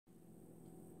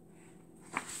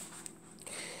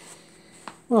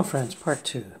Well, friends, part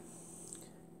 2.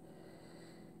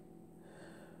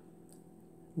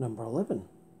 Number 11,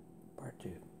 part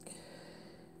 2.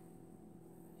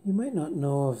 You might not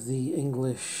know of the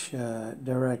English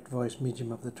direct voice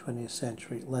medium of the 20th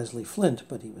century, Leslie Flint,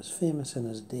 but he was famous in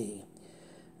his day,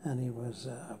 and he was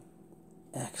an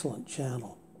excellent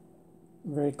channel.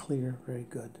 Very clear, very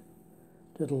good.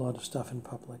 Did a lot of stuff in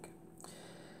public.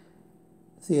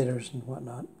 Theaters and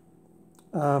whatnot.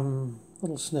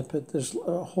 Little snippet. There's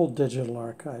a whole digital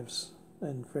archives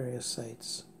and various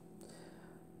sites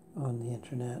on the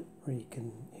internet where you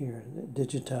can hear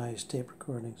digitized tape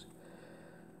recordings.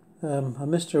 A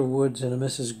Mr. Woods and a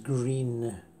Mrs.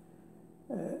 Green,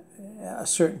 at a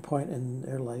certain point in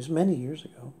their lives, many years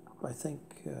ago, I think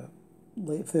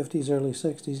late 50s, early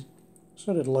 60s,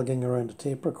 started lugging around a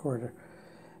tape recorder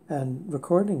and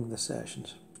recording the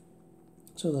sessions.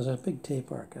 So there's a big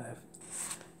tape archive.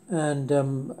 And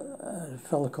a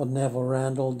fellow called Neville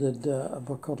Randall did a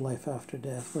book called Life After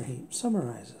Death, where he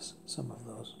summarizes some of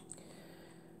those.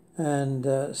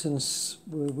 And since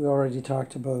we already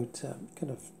talked about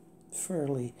kind of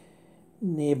fairly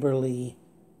neighborly,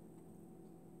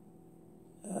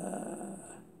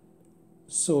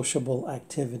 sociable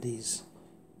activities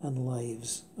and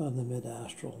lives on the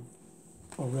mid-astral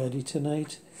already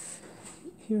tonight,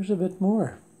 here's a bit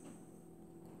more.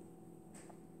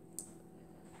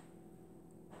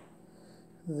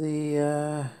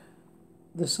 The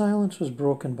silence was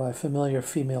broken by a familiar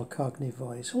female Cockney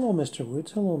voice. "Hello, Mr.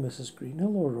 Woods. Hello, Mrs. Green.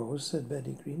 Hello, Rose," said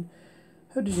Betty Green.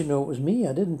 "How did you know it was me?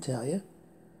 I didn't tell you."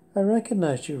 "I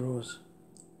recognized you, Rose."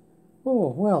 "Oh,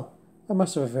 well, I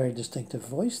must have a very distinctive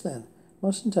voice then,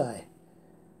 mustn't I?"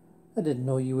 "I didn't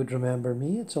know you would remember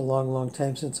me. It's a long, long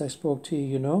time since I spoke to you,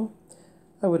 you know.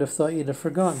 I would have thought you'd have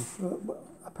forgotten." Well,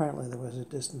 apparently there was a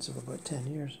distance of about 10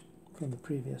 years from the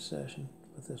previous session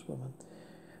with this woman.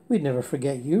 "We'd never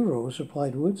forget you, Rose,"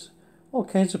 replied Woods. "All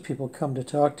kinds of people come to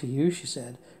talk to you," she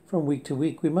said, "from week to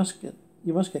week. You must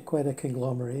get quite a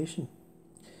conglomeration."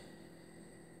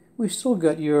 "We've still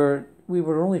got we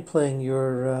were only playing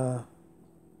your,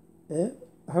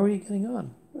 How are you getting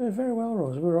on?" "Very well,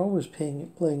 Rose. We're always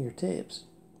playing your tapes."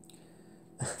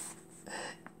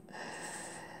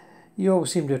 "You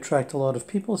always seem to attract a lot of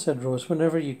people," said Rose.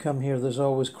 "Whenever you come here, there's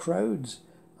always crowds.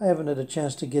 I haven't had a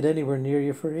chance to get anywhere near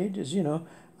you for ages, you know.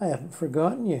 I haven't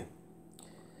forgotten you."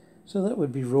 So that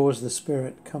would be Rose the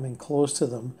spirit coming close to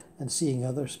them and seeing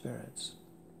other spirits.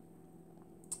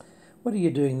 "What are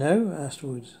you doing now?" asked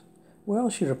Woods.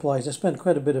 "Well," she replies, "I spend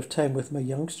quite a bit of time with my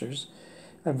youngsters.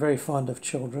 I'm very fond of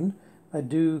children. I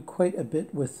do quite a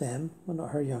bit with them." Well, not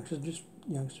her youngsters, just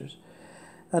youngsters.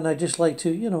 "And I just like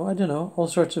to, I don't know, all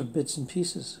sorts of bits and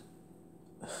pieces."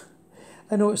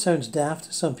 I know it sounds daft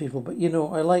to some people, but,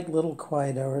 I like little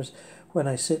quiet hours when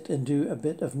I sit and do a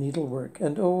bit of needlework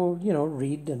and,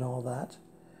 read and all that.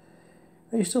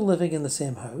 "Are you still living in the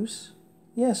same house?"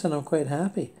 "Yes, and I'm quite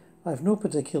happy. I've no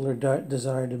particular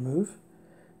desire to move."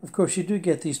 Of course, you do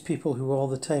get these people who all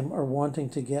the time are wanting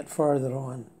to get farther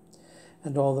on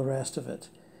and all the rest of it.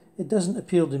 It doesn't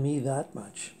appeal to me that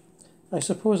much. I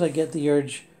suppose I get the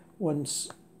urge one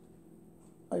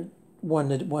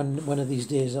of these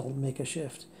days I'll make a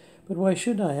shift. But why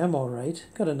should I? I'm all right.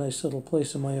 Got a nice little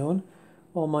place of my own.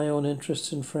 All my own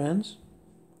interests and friends.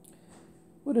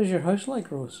 "What is your house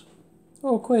like, Rose?"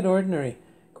 "Oh, quite ordinary.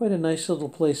 Quite a nice little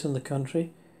place in the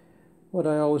country. What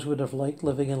I always would have liked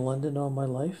living in London all my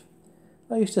life.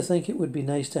 I used to think it would be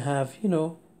nice to have,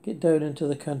 get down into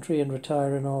the country and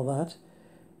retire and all that.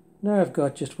 Now I've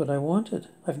got just what I wanted.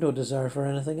 I've no desire for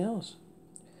anything else.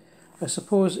 I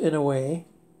suppose, in a way,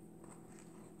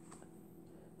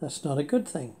 that's not a good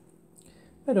thing.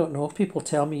 I don't know. People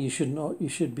tell me you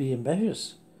should be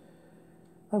ambitious.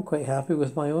 I'm quite happy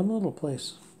with my own little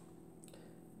place."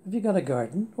 "Have you got a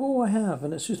garden?" "Oh, I have,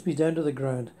 and it suits me down to the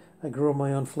ground. I grow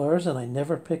my own flowers, and I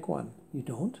never pick one." "You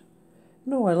don't?"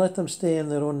 "No, I let them stay in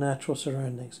their own natural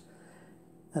surroundings.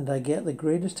 And I get the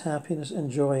greatest happiness and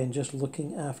joy in just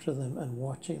looking after them and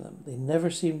watching them. They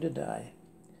never seem to die.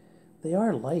 They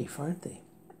are life, aren't they?"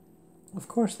 "Of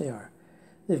course they are.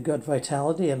 They've got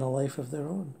vitality and a life of their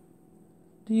own."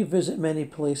 "Do you visit many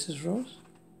places, Rose?"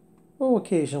 "Oh,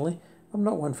 occasionally. I'm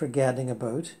not one for gadding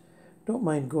about. Don't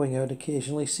mind going out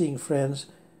occasionally, seeing friends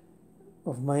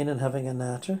of mine and having a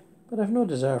natter. But I've no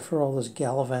desire for all this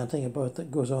gallivanting about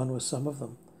that goes on with some of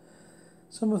them.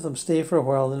 Some of them stay for a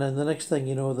while, and then the next thing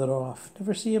you know, they're off.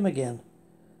 Never see them again.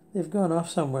 They've gone off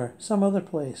somewhere, some other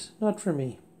place. Not for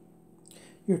me."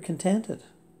 "You're contented."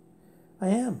 "I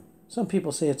am. Some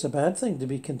people say it's a bad thing to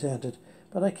be contented,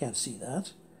 but I can't see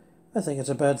that. I think it's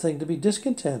a bad thing to be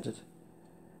discontented.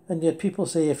 And yet people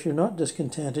say if you're not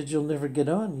discontented, you'll never get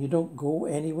on. You don't go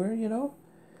anywhere, you know.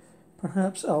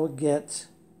 Perhaps I'll get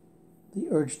the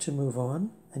urge to move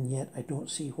on, and yet I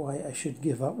don't see why I should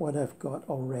give up what I've got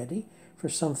already for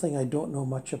something I don't know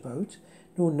much about,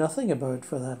 know nothing about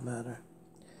for that matter.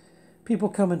 People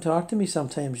come and talk to me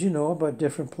sometimes, you know, about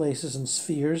different places and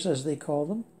spheres, as they call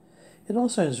them. It all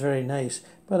sounds very nice,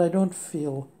 but I don't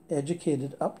feel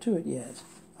educated up to it yet.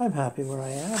 I'm happy where I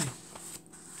am.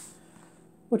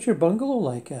 What's your bungalow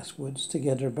like? Asked Woods, to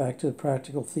get her back to the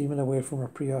practical theme and away from her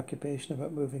preoccupation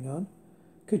about moving on.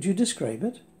 Could you describe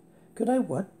it? Could I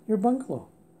what? Your bungalow.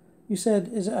 You said,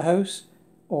 is it a house?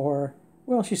 Or,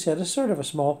 well, she said, it's sort of a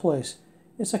small place.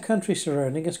 It's a country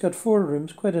surrounding. It's got 4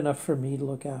 rooms, quite enough for me to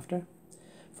look after.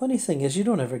 Funny thing is, you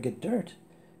don't ever get dirt.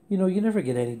 You know, you never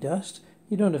get any dust.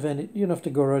 You don't have to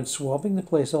go around swabbing the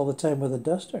place all the time with a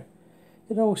duster.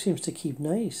 It always seems to keep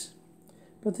nice.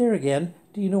 But there again,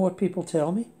 do you know what people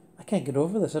tell me? I can't get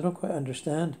over this. I don't quite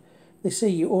understand. They say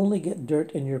you only get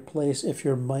dirt in your place if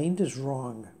your mind is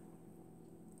wrong.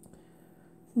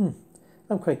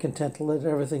 I'm quite content to let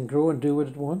everything grow and do what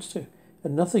it wants to,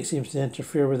 and nothing seems to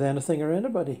interfere with anything or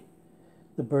anybody.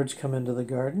 The birds come into the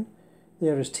garden. They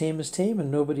are as tame,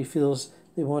 and nobody feels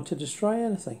they want to destroy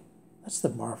anything. That's the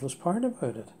marvellous part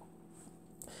about it.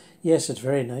 Yes, it's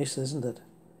very nice, isn't it?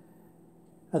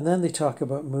 And then they talk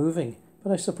about moving,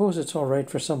 but I suppose it's all right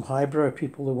for some highbrow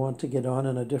people who want to get on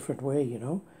in a different way, you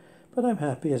know. But I'm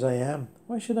happy as I am.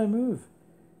 Why should I move?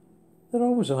 They're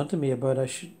always on to me about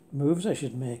moves I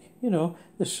should make. You know,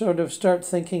 they sort of start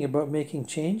thinking about making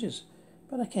changes.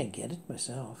 But I can't get it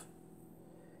myself.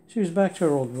 She was back to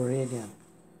her old worry again.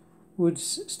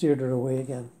 Woods steered her away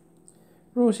again.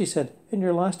 Rose, he said, in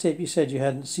your last tape you said you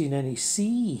hadn't seen any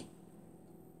sea.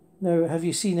 Now, have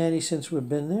you seen any since we've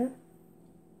been there?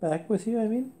 Back with you, I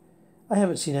mean? I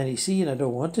haven't seen any sea and I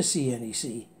don't want to see any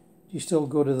sea. Do you still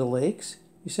go to the lakes?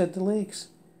 You said the lakes.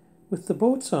 With the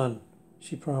boats on,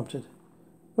 she prompted.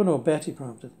 Oh no, Betty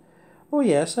prompted. Oh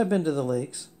yes, I've been to the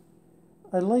lakes.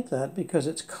 I like that because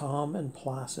it's calm and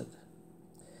placid.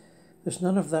 There's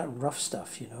none of that rough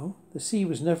stuff, you know. The sea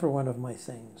was never one of my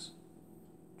things.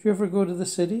 Do you ever go to the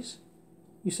cities?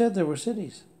 You said there were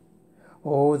cities.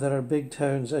 Oh, there are big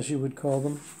towns, as you would call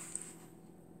them.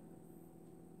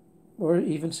 Or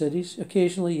even cities.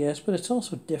 Occasionally, yes, but it's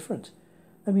also different.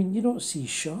 I mean, you don't see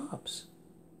shops.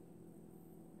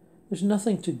 There's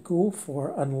nothing to go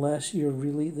for unless you're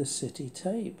really the city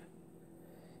type.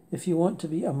 If you want to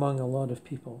be among a lot of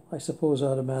people, I suppose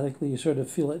automatically you sort of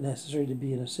feel it necessary to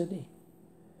be in a city.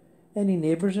 Any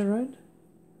neighbours around?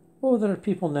 Oh, there are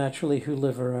people naturally who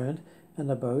live around and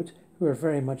about who are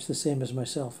very much the same as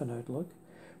myself in outlook.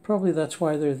 Probably that's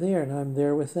why they're there and I'm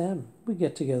there with them. We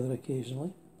get together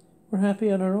occasionally. We're happy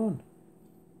on our own.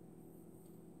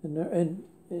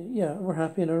 We're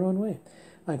happy in our own way.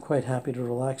 I'm quite happy to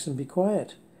relax and be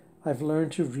quiet. I've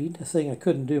learned to read, a thing I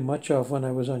couldn't do much of when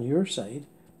I was on your side.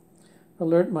 I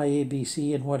learnt my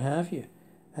ABC and what have you,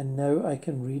 and now I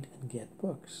can read and get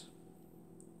books.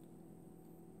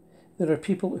 There are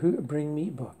people who bring me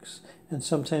books, and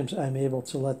sometimes I'm able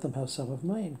to let them have some of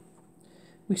mine.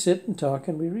 We sit and talk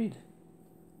and we read.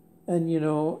 And you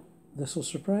know, this will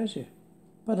surprise you,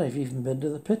 but I've even been to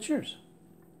the pictures.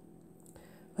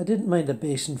 I didn't mind a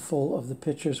basin full of the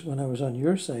pictures when I was on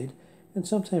your side, and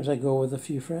sometimes I go with a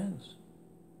few friends.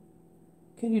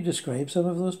 Can you describe some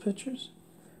of those pictures?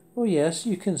 Oh yes,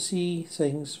 you can see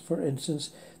things, for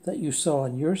instance, that you saw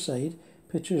on your side,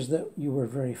 pictures that you were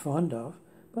very fond of,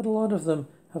 but a lot of them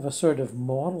have a sort of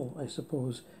model, I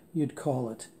suppose you'd call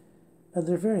it, and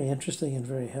they're very interesting and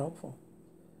very helpful.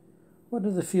 What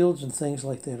are the fields and things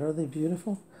like that? Are they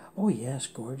beautiful? Oh yes,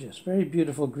 gorgeous. Very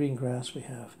beautiful green grass we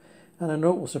have. And I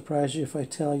know it will surprise you if I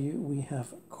tell you we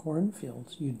have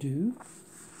cornfields. You do?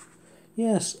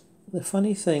 Yes, the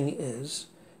funny thing is,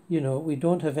 you know, we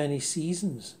don't have any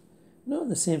seasons. Not in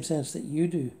the same sense that you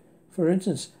do. For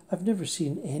instance, I've never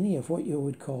seen any of what you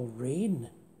would call rain.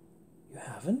 You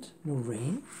haven't? No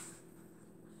rain?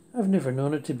 I've never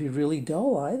known it to be really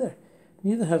dull either.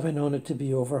 Neither have I known it to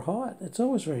be over hot. It's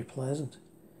always very pleasant.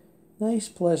 Nice,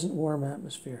 pleasant, warm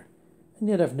atmosphere. And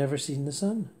yet I've never seen the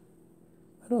sun.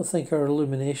 I don't think our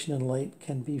illumination and light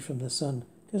can be from the sun,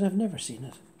 because I've never seen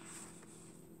it.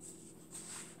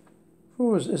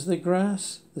 Rose, is the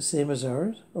grass the same as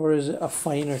ours, or is it a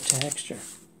finer texture?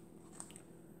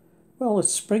 Well,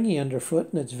 it's springy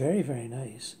underfoot, and it's very, very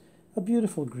nice. A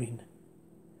beautiful green.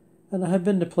 And I have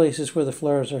been to places where the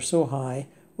flowers are so high,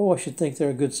 I should think they're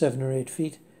a good 7 or 8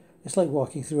 feet. It's like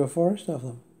walking through a forest of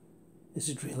them. Is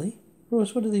it really?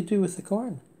 Rose, what do they do with the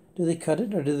corn? Do they cut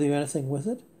it, or do they do anything with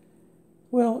it?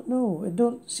 Well, no, it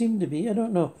don't seem to be. I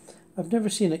don't know. I've never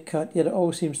seen it cut, yet it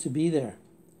always seems to be there.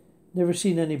 Never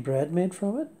seen any bread made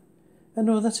from it? I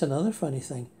know that's another funny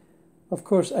thing. Of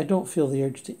course, I don't feel the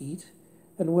urge to eat,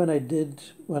 and when I did,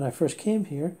 when I first came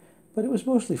here, but it was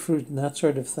mostly fruit and that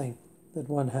sort of thing that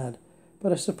one had.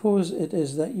 But I suppose it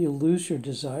is that you lose your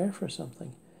desire for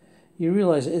something. You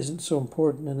realize it isn't so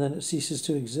important, and then it ceases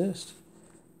to exist.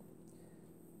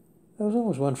 I was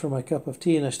always one for my cup of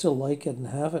tea, and I still like it and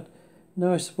have it.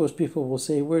 Now I suppose people will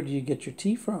say, where do you get your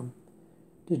tea from?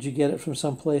 Did you get it from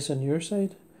some place on your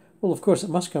side? Well, of course, it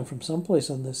must come from some place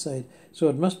on this side, so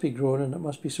it must be grown and it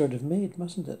must be sort of made,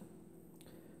 mustn't it?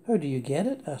 How do you get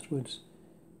it? Asked Woods.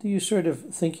 Do you sort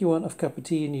of think you want a cup of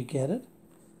tea and you get it?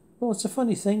 Well, it's a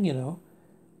funny thing, you know.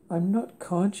 I'm not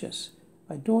conscious.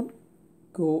 I don't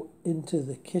go into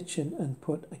the kitchen and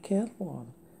put a kettle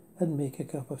on and make a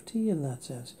cup of tea in that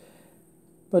sense.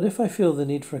 But if I feel the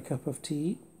need for a cup of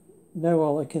tea, now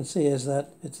all I can say is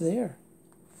that it's there.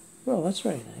 Well, that's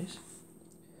very nice.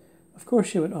 Of course,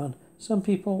 she went on, some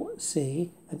people say,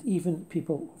 and even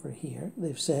people over here,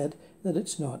 they've said that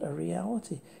it's not a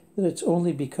reality, that it's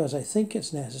only because I think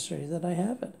it's necessary that I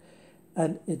have it,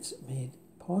 and it's made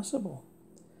possible.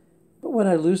 But when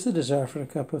I lose the desire for a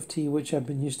cup of tea, which I've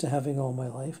been used to having all my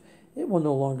life, it will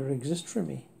no longer exist for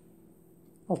me.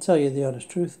 I'll tell you the honest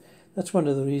truth, that's one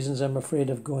of the reasons I'm afraid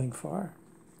of going far.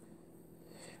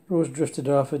 Rose drifted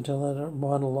off into another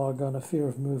monologue on a fear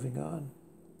of moving on.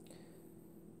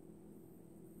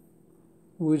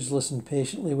 Woods listened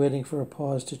patiently, waiting for a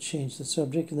pause to change the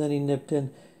subject, and then he nipped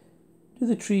in. Do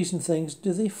the trees and things,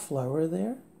 do they flower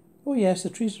there? Oh yes, the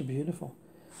trees are beautiful.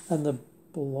 And the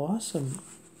blossom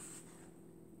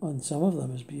on some of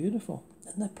them is beautiful.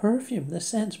 And the perfume, the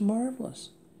scent's marvellous.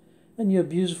 And you have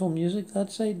beautiful music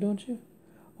that side, don't you?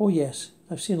 Oh yes,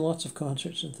 I've seen lots of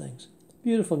concerts and things.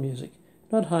 Beautiful music.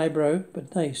 Not highbrow,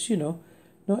 but nice, you know.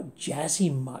 Not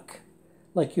jazzy muck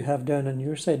like you have down on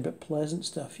your side, but pleasant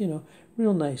stuff, you know.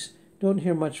 Real nice. Don't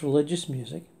hear much religious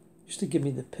music. Used to give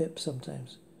me the pip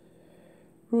sometimes.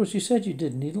 Rose, you said you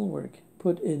did needlework.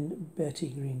 Put in Betty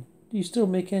Green. Do you still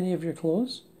make any of your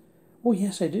clothes? Oh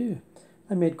yes, I do.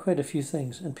 I made quite a few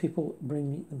things, and people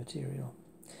bring me the material.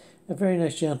 A very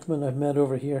nice gentleman I've met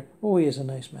over here. Oh, he is a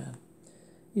nice man.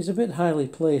 He's a bit highly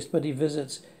placed, but he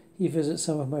visits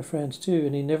some of my friends too,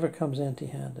 and he never comes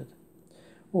empty-handed.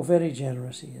 Oh, very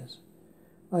generous he is.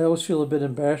 I always feel a bit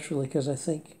embarrassed, really, because I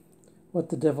think, what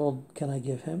the devil can I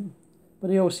give him? But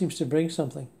he always seems to bring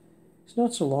something. It's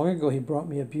not so long ago he brought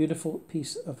me a beautiful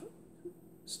piece of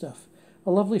stuff.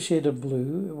 A lovely shade of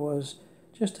blue. It was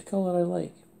just the colour I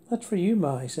like. That's for you,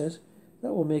 Ma, he says.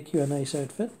 That will make you a nice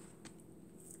outfit.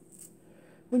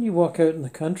 When you walk out in the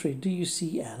country, do you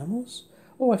see animals?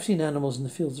 Oh, I've seen animals in the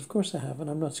fields. Of course I have, and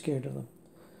I'm not scared of them.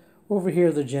 Over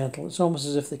here they're gentle. It's almost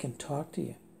as if they can talk to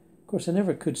you. Of course, I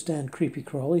never could stand creepy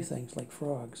crawly things like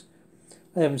frogs.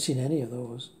 I haven't seen any of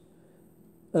those.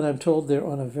 And I'm told they're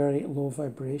on a very low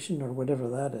vibration, or whatever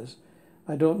that is.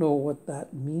 I don't know what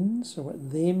that means, or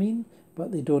what they mean,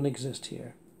 but they don't exist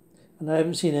here. And I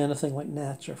haven't seen anything like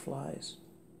gnats or flies.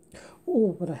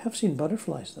 Oh, but I have seen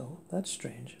butterflies, though. That's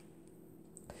strange.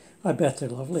 I bet they're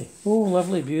lovely. Oh,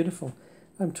 lovely, beautiful.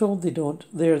 I'm told they don't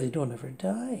ever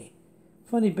die.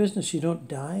 Funny business, you don't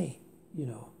die, you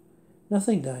know.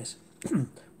 Nothing dies.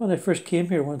 When I first came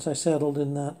here, once I settled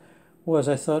in that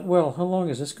I thought, well, how long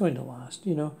is this going to last?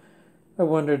 You know, I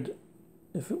wondered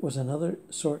if it was another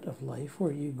sort of life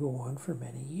where you go on for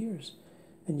many years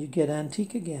and you get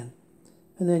antique again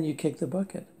and then you kick the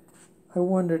bucket. I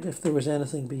wondered if there was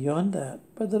anything beyond that,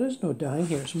 but there is no dying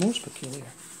here. It's most peculiar.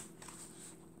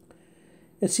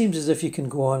 It seems as if you can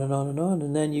go on and on and on,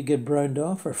 and then you get browned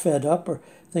off or fed up or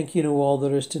think you know all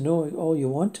there is to know, all you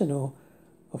want to know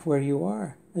of where you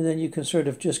are. And then you can sort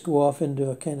of just go off into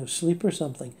a kind of sleep or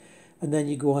something. And then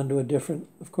you go on to a different,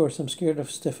 of course, I'm scared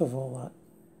of all that.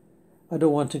 I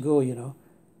don't want to go, you know.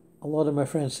 A lot of my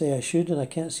friends say I should, and I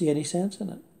can't see any sense in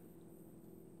it.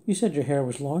 You said your hair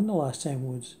was long the last time,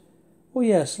 Woods. Oh,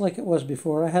 yes, like it was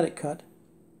before. I had it cut.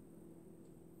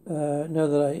 Now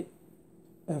that I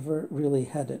ever really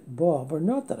had it bobbed, or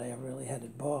not that I ever really had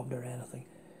it bobbed or anything.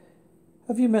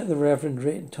 Have you met the Reverend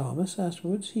Drayton Thomas? Asked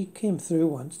Woods. He came through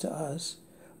once to us.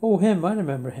 Oh, him, I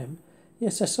remember him.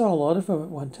 Yes, I saw a lot of him at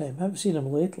one time. I haven't seen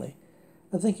him lately.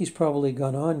 I think he's probably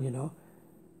gone on, you know.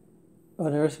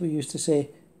 On Earth we used to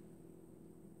say,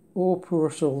 oh,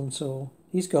 poor soul and soul.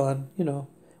 He's gone, you know.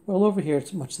 Well, over here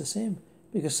it's much the same,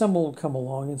 because someone will come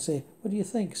along and say, what do you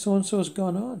think? So-and-so's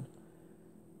gone on.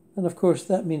 And of course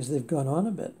that means they've gone on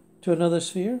a bit. To another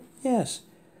sphere? Yes.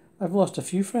 I've lost a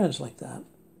few friends like that.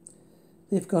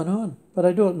 They've gone on, but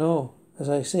I don't know. As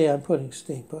I say, I'm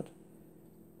staying put.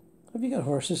 Have you got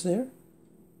horses there?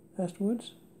 Asked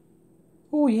Woods.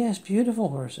 Oh, yes, beautiful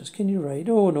horses. Can you ride?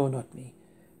 Oh, no, not me.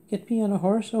 Get me on a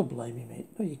horse? Oh, blimey, mate.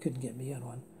 No, you couldn't get me on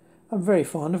one. I'm very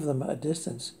fond of them at a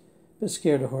distance. Bit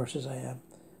scared of horses, I am.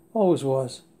 Always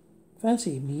was.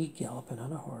 Fancy me galloping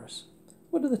on a horse.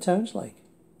 What are the towns like?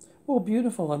 Oh,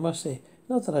 beautiful, I must say.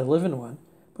 Not that I live in one,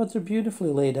 but they're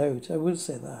beautifully laid out, I will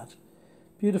say that.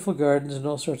 Beautiful gardens and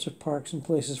all sorts of parks and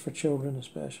places for children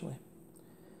especially.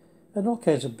 And all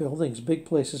kinds of buildings, big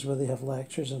places where they have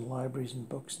lectures and libraries and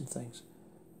books and things.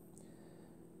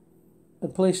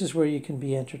 And places where you can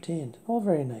be entertained. All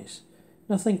very nice.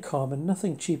 Nothing common,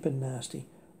 nothing cheap and nasty.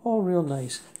 All real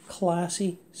nice,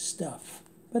 classy stuff.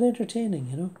 But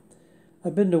entertaining, you know.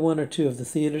 I've been to one or two of the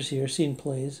theatres here, seen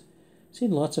plays,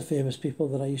 seen lots of famous people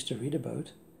that I used to read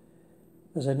about,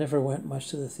 as I never went much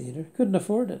to the theatre. Couldn't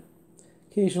afford it.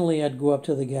 Occasionally I'd go up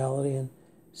to the gallery and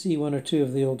see one or two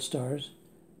of the old stars.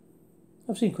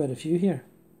 I've seen quite a few here.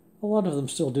 A lot of them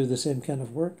still do the same kind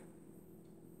of work.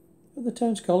 Are the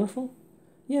towns colourful?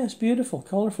 Yes, beautiful.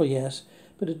 Colourful, yes,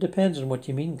 but it depends on what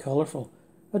you mean colourful.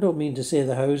 I don't mean to say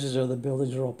the houses or the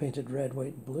buildings are all painted red,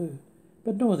 white and blue,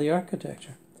 but no, the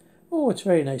architecture. Oh, it's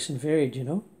very nice and varied, you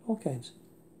know, all kinds.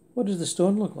 What does the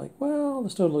stone look like? Well, the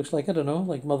stone looks like, I don't know,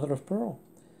 like mother of pearl.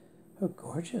 How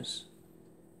gorgeous.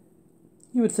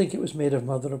 You would think it was made of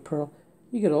mother of pearl.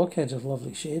 You get all kinds of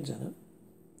lovely shades in it.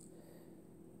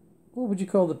 What would you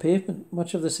call the pavement?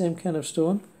 Much of the same kind of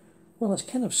stone? Well, it's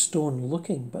kind of stone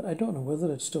looking, but I don't know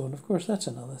whether it's stone. Of course, that's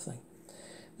another thing.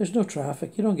 There's no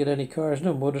traffic. You don't get any cars,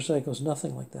 no motorcycles,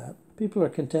 nothing like that. People are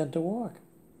content to walk.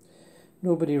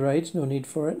 Nobody rides, no need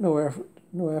for it, no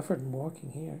effort in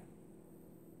walking here.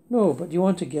 No, but you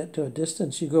want to get to a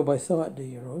distance. You go by thought, do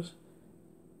you, Rose?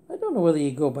 I don't know whether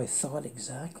you go by thought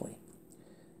exactly.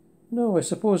 No, I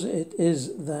suppose it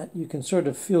is that you can sort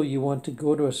of feel you want to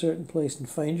go to a certain place and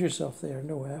find yourself there,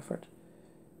 no effort.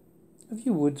 Have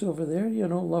you woods over there? You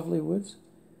know, lovely woods?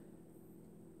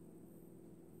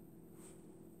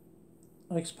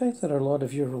 I expect there are a lot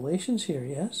of your relations here,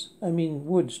 yes? I mean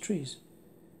woods, trees.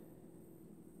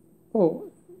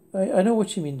 Oh, I know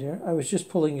what you mean, dear. I was just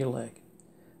pulling your leg.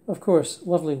 Of course,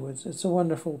 lovely woods. It's a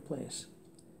wonderful place.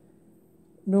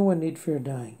 No one need fear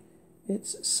dying.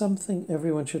 It's something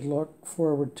everyone should look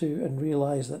forward to and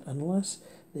realize that unless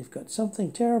they've got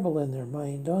something terrible in their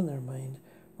mind, on their mind,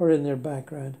 or in their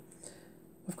background.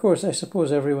 Of course, I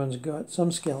suppose everyone's got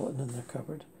some skeleton in their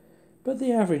cupboard, but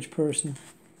the average person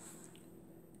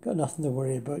got nothing to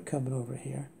worry about coming over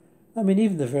here. I mean,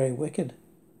 even the very wicked,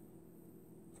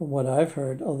 from what I've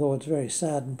heard, although it's very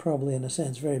sad and probably in a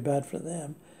sense very bad for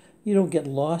them, you don't get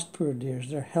lost, poor dears.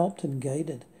 They're helped and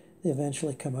guided. They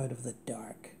eventually come out of the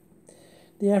dark.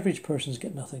 The average person's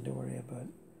got nothing to worry about.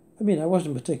 I mean, I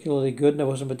wasn't particularly good and I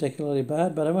wasn't particularly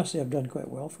bad, but I must say I've done quite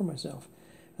well for myself.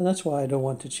 And that's why I don't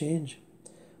want to change.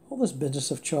 All this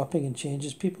business of chopping and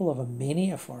changes, people have a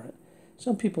mania for it.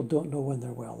 Some people don't know when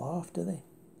they're well off, do they?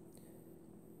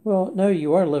 Well, now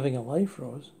you are living a life,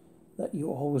 Rose, that you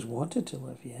always wanted to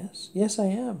live, yes? Yes, I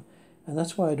am. And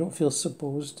that's why I don't feel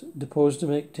disposed to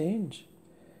make change.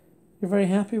 You're very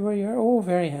happy where you are? Oh,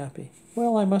 very happy.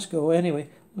 Well, I must go. Anyway,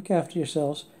 look after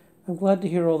yourselves. I'm glad to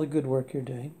hear all the good work you're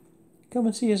doing. Come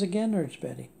and see us again, urged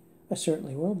Betty. I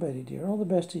certainly will, Betty, dear. All the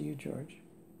best to you, George.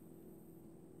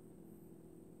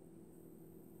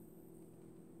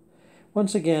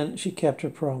 Once again, she kept her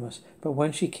promise, but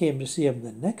when she came to see him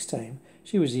the next time,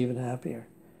 she was even happier.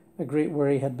 A great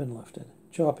worry had been lifted.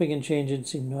 Chopping and changing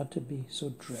seemed not to be so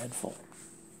dreadful.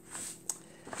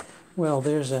 Well,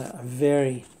 there's a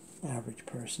very average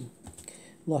person.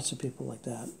 Lots of people like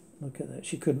that. Look at that.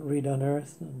 She couldn't read on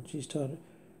earth, and she's taught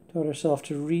herself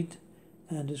to read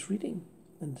and is reading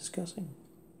and discussing.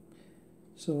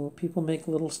 So people make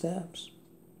little steps.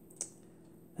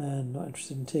 And not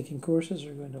interested in taking courses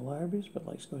or going to libraries, but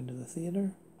likes going to the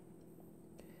theatre.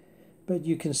 But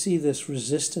you can see this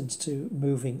resistance to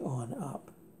moving on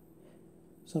up.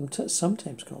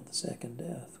 Sometimes called the second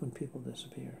death, when people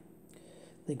disappear.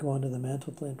 They go on to the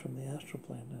mental plane from the astral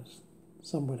plane, as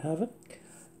some would have it.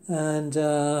 And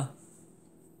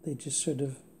they just sort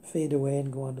of fade away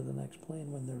and go on to the next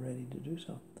plane when they're ready to do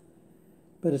so.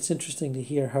 But it's interesting to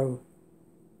hear how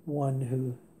one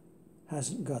who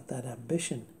hasn't got that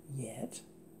ambition yet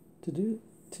to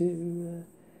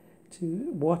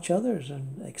watch others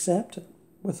and accept it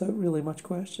without really much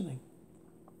questioning.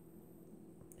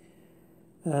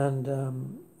 And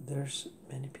there's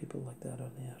many people like that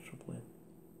on the astral plane.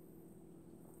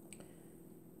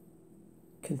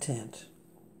 Content,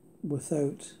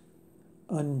 without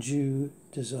undue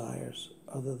desires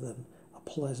other than a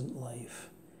pleasant life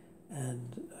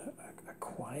and a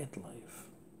quiet life.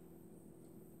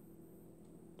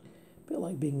 A bit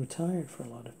like being retired for a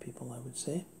lot of people, I would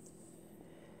say.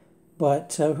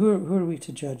 But who are we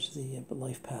to judge the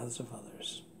life paths of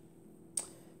others?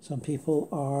 Some people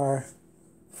are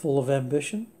full of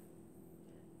ambition,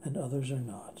 and others are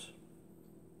not.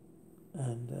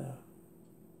 And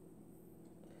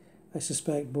I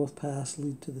suspect both paths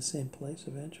lead to the same place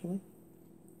eventually.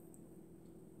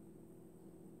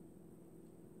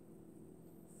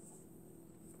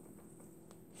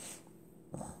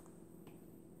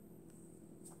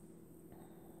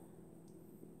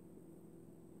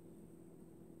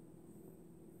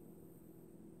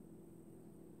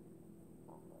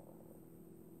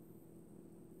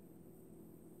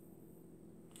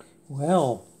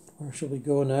 Well, where shall we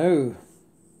go now?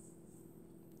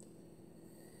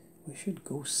 We should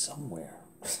go somewhere.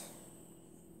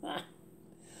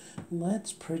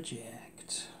 Let's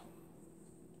project.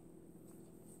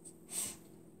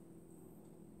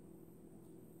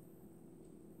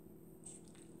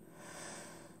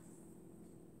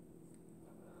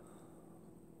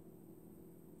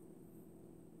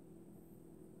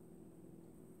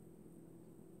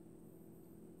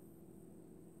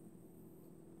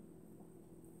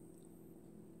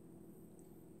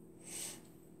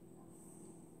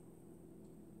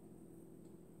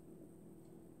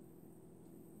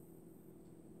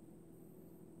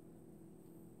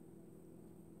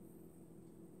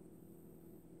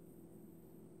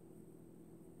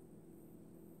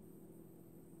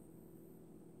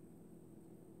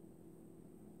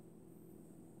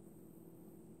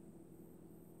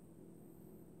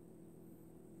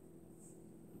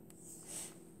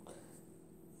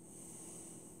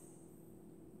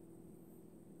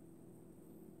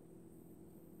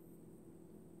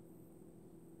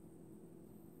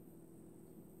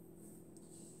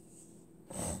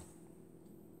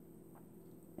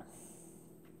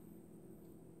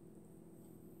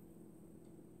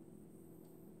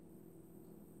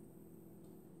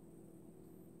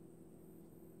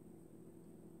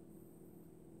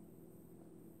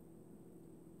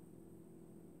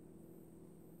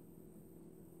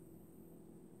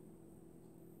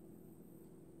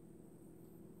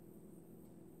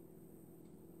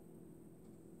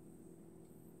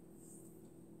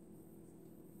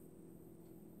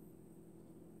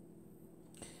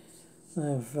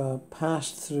 I've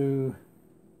passed through,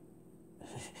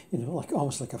 like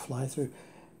almost like a fly-through,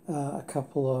 a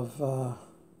couple of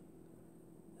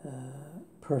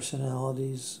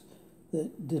personalities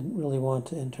that didn't really want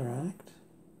to interact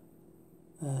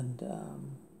and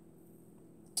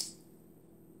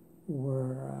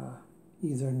were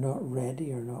either not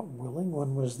ready or not willing.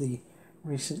 One was the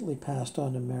recently passed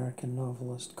on American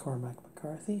novelist Cormac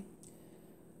McCarthy.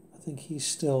 I think he's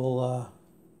still...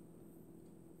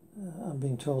 I'm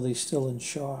being told he's still in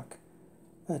shock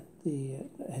at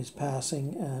his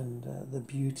passing and the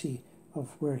beauty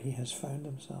of where he has found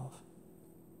himself.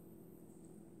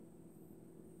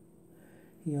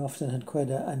 He often had quite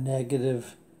a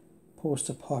negative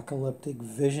post-apocalyptic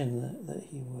vision that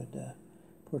he would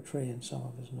portray in some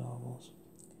of his novels.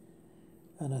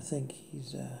 And I think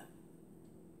he's, I'm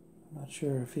not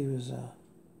sure if he was a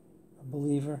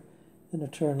believer in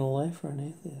eternal life or an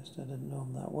atheist. I didn't know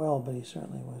him that well, but he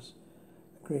certainly was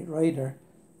a great writer,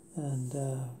 and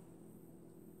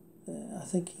I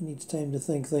think he needs time to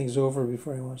think things over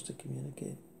before he wants to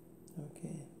communicate.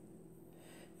 Okay.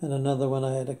 And another one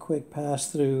I had a quick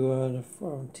pass through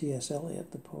from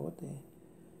T.S.Eliot, the poet, the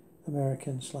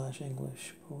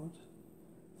American/English poet,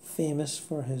 famous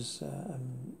for his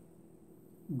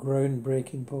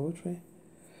groundbreaking poetry,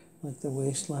 like The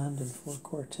Wasteland and Four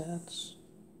Quartets.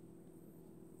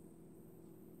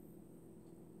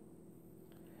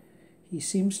 He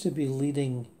seems to be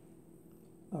leading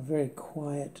a very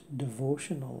quiet,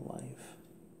 devotional life,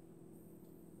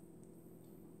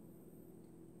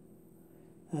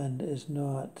 and is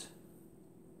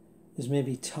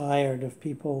maybe tired of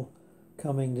people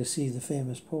coming to see the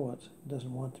famous poet.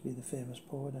 Doesn't want to be the famous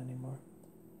poet anymore.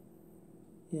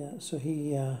 Yeah, so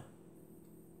he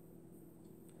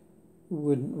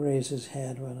wouldn't raise his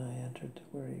head when I entered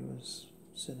where he was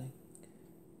sitting.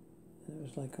 It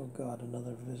was like, oh God,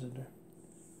 another visitor.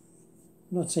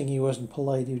 I'm not saying he wasn't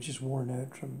polite, he was just worn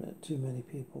out from too many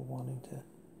people wanting to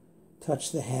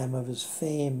touch the hem of his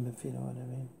fame, if you know what I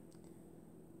mean.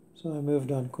 So I moved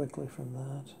on quickly from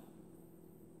that.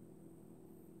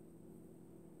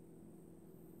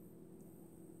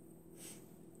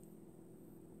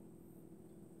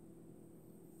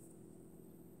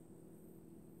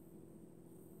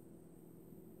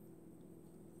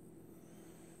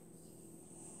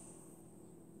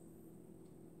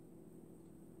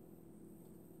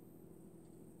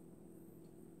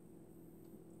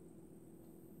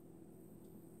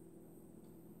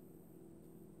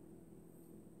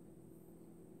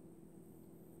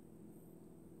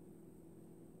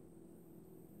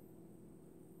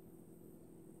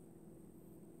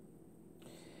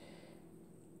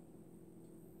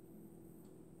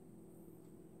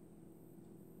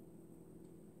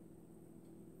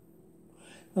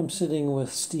 I'm sitting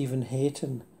with Stephen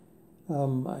Heighton,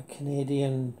 a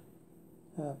Canadian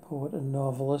poet and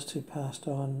novelist who passed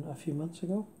on a few months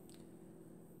ago.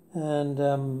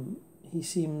 And he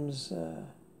seems,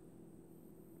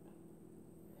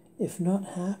 if not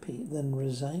happy, then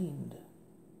resigned.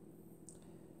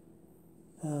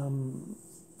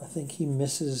 I think he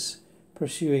misses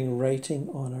pursuing writing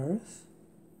on Earth,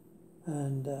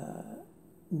 and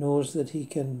knows that he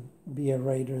can be a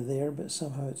writer there, but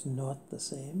somehow it's not the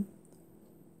same.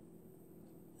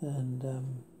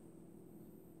 And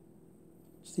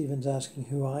Stephen's asking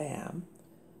who I am,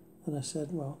 and I said,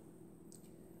 well,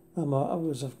 I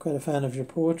was quite a fan of your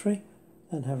poetry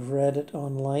and have read it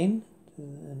online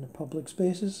in the public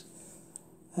spaces,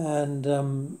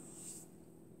 and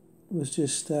was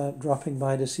just dropping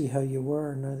by to see how you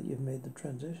were now that you've made the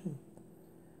transition.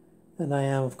 And I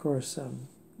am, of course,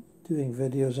 doing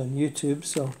videos on YouTube,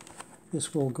 so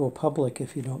this will go public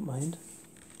if you don't mind.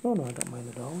 Oh no, I don't mind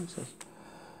at all, he says.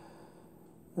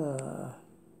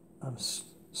 I'm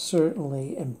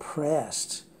certainly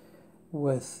impressed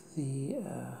with the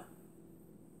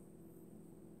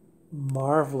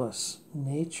marvelous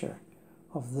nature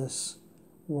of this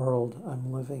world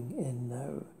I'm living in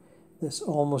now. This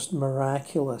almost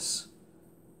miraculous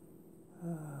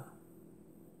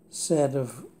set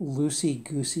of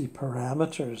loosey-goosey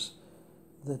parameters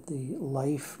that the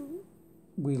life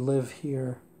we live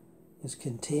here is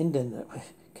contained in.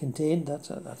 Contained,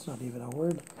 that's not even a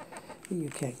word. You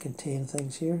can't contain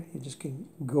things here. You just can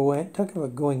go, talk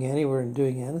about going anywhere and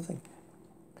doing anything.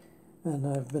 And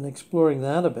I've been exploring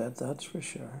that a bit, that's for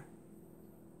sure.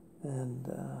 And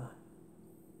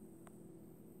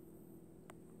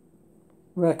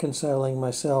reconciling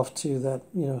myself to that,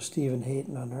 Stephen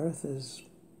Heighton on Earth is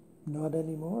not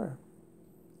anymore.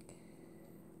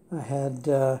 I had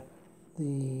the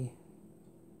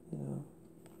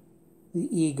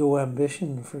ego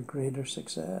ambition for greater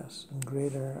success and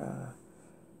greater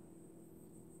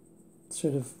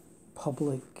sort of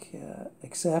public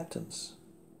acceptance,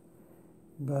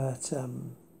 but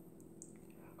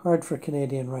hard for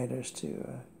Canadian writers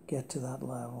to get to that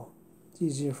level. It's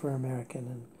easier for American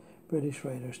and British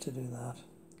writers to do that.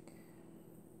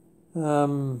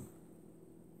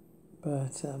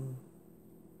 But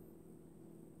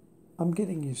I'm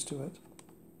getting used to it.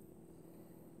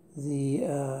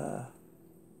 The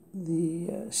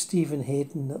Stephen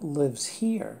Heighton that lives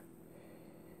here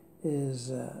is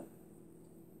a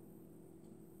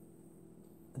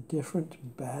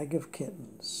different bag of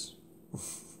kittens.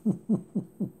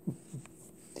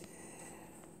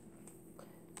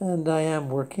 And I am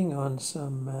working on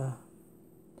some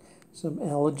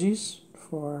elegies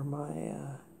for my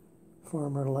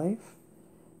former life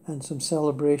and some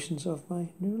celebrations of my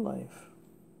new life.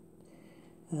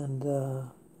 And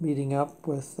meeting up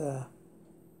with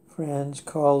friends,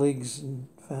 colleagues, and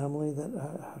family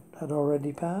that had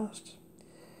already passed,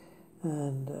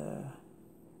 and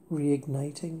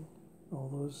reigniting all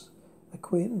those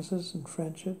acquaintances and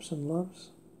friendships and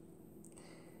loves.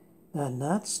 And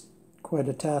that's quite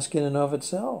a task in and of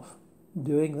itself,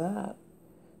 doing that,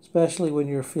 especially when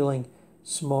you're feeling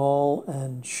small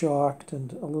and shocked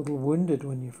and a little wounded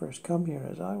when you first come here,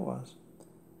 as I was.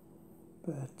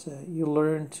 But you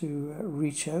learn to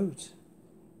reach out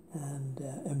and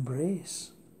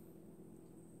embrace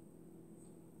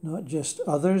not just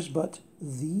others, but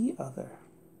the other.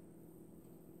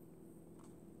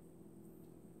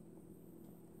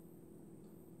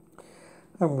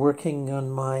 I'm working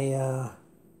on my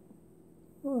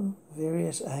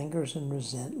various angers and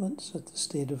resentments at the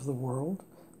state of the world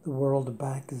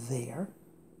back there.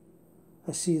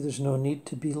 I see there's no need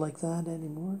to be like that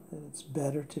anymore, that it's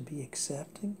better to be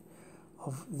accepting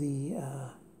of the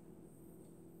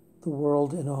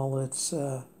world in all its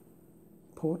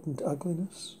potent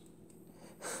ugliness.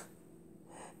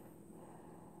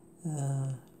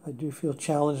 I do feel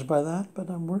challenged by that, but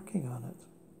I'm working on it.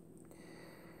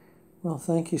 Well,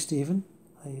 thank you, Stephen.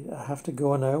 I have to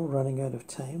go now, running out of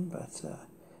time, but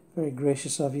very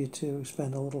gracious of you to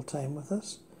spend a little time with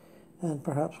us, and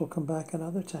perhaps we'll come back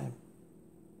another time.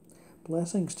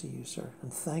 Blessings to you, sir,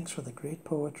 and thanks for the great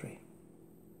poetry.